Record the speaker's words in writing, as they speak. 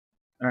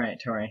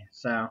Alright, Tori,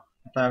 so I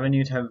thought of a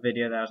new type of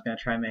video that I was going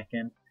to try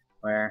making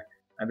where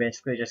I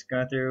basically just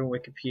go through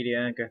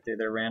Wikipedia, go through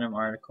their random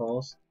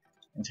articles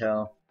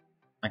until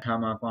I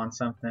come up on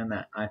something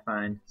that I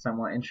find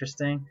somewhat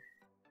interesting,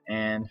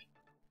 and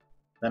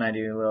then I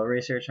do a little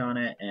research on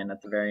it, and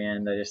at the very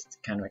end I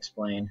just kind of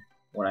explain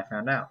what I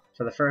found out.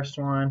 So the first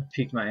one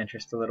piqued my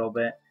interest a little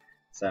bit,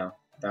 so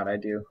I thought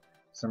I'd do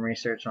some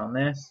research on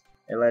this.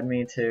 It led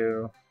me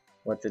to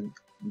what the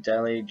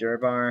Dehli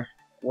Durbar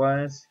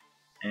was,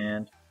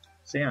 and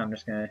so yeah, I'm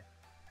just gonna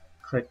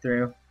click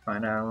through,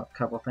 find out a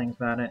couple things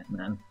about it, and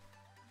then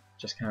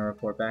just kind of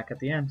report back at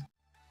the end.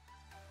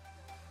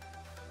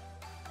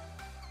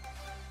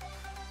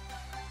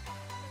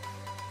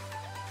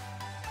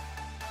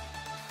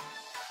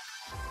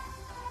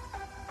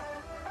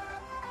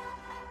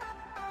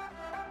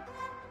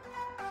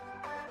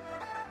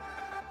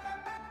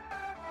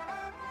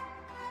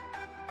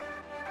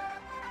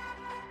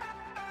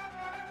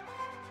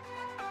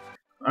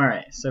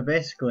 Alright, so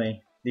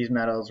basically these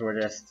medals were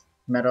just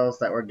medals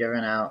that were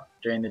given out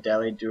during the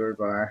Dehli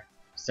Durbar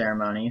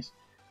ceremonies,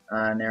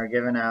 and they were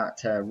given out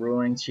to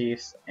ruling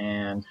chiefs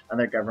and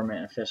other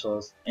government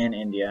officials in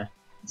India.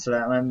 So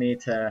that led me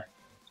to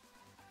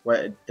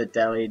what the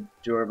Dehli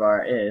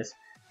Durbar is.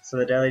 So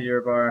the Dehli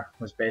Durbar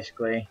was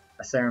basically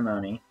a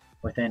ceremony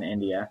within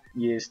India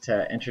used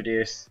to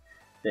introduce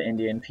the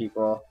Indian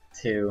people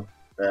to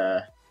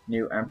the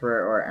new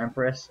emperor or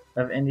empress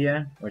of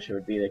India, which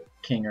would be the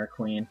king or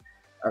queen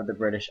of the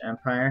British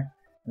Empire.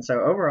 And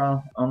so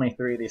overall, only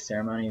 3 of these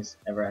ceremonies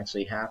ever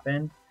actually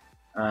happened.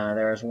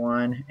 There was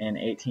one in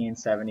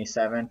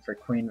 1877 for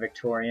Queen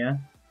Victoria,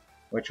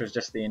 which was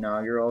just the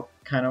inaugural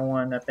kind of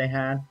one that they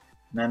had. And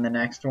then the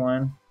next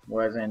one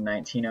was in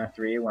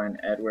 1903 when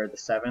Edward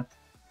VII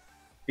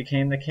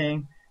became the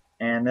king.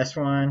 And this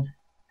one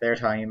they're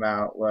talking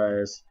about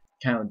was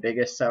kind of the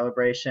biggest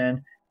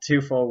celebration,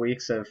 2 full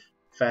weeks of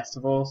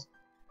festivities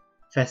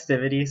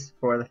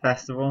for the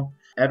festival.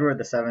 Edward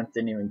VII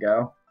didn't even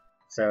go,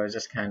 so it was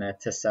just kind of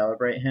to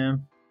celebrate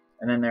him.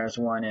 And then there was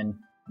one in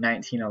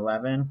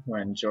 1911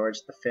 when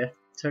George V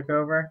took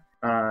over.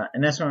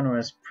 And this one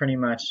was pretty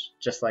much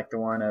just like the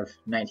one of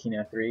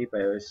 1903, but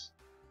it was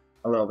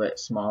a little bit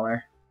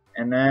smaller.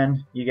 And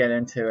then you get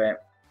into it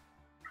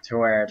to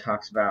where it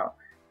talks about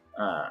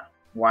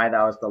why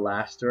that was the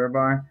last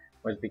Durbar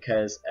was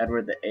because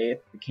Edward VIII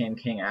became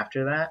king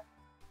after that,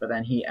 but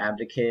then he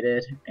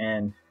abdicated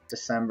in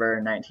December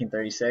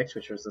 1936,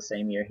 which was the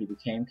same year he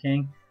became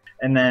king,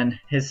 and then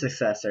his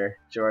successor,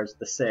 George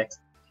VI,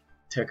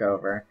 took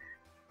over,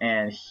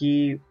 and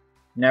he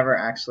never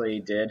actually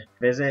did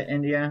visit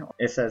India.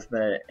 It says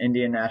the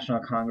Indian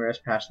National Congress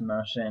passed a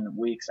motion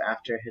weeks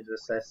after his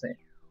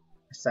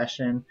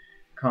accession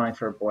calling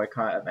for a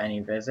boycott of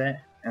any visit,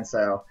 and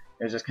so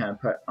it was just kind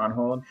of put on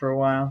hold for a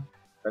while,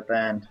 but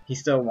then he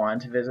still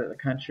wanted to visit the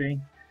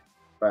country.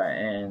 But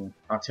in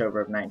October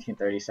of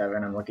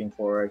 1937, I'm looking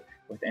forward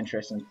with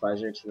interest and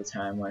pleasure to the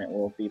time when it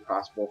will be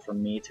possible for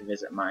me to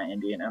visit my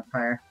Indian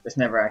empire. This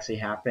never actually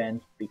happened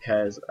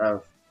because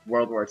of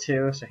World War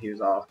II, so he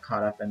was all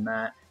caught up in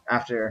that.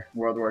 After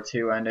World War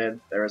II ended,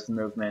 there was the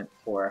movement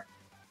for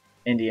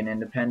Indian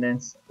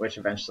independence, which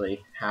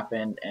eventually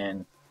happened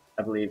in,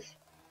 I believe,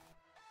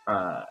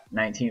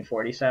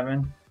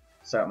 1947.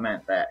 So it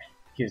meant that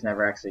he was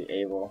never actually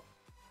able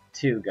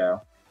to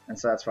go. And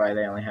so that's why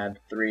they only had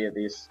 3 of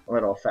these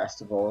little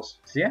festivals.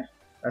 So yeah,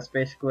 that's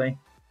basically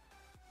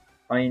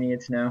all you needed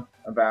to know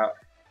about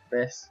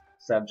this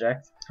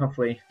subject.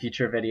 Hopefully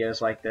future videos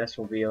like this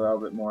will be a little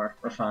bit more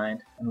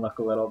refined and look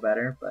a little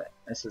better, but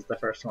this is the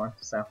first one,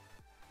 so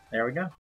there we go.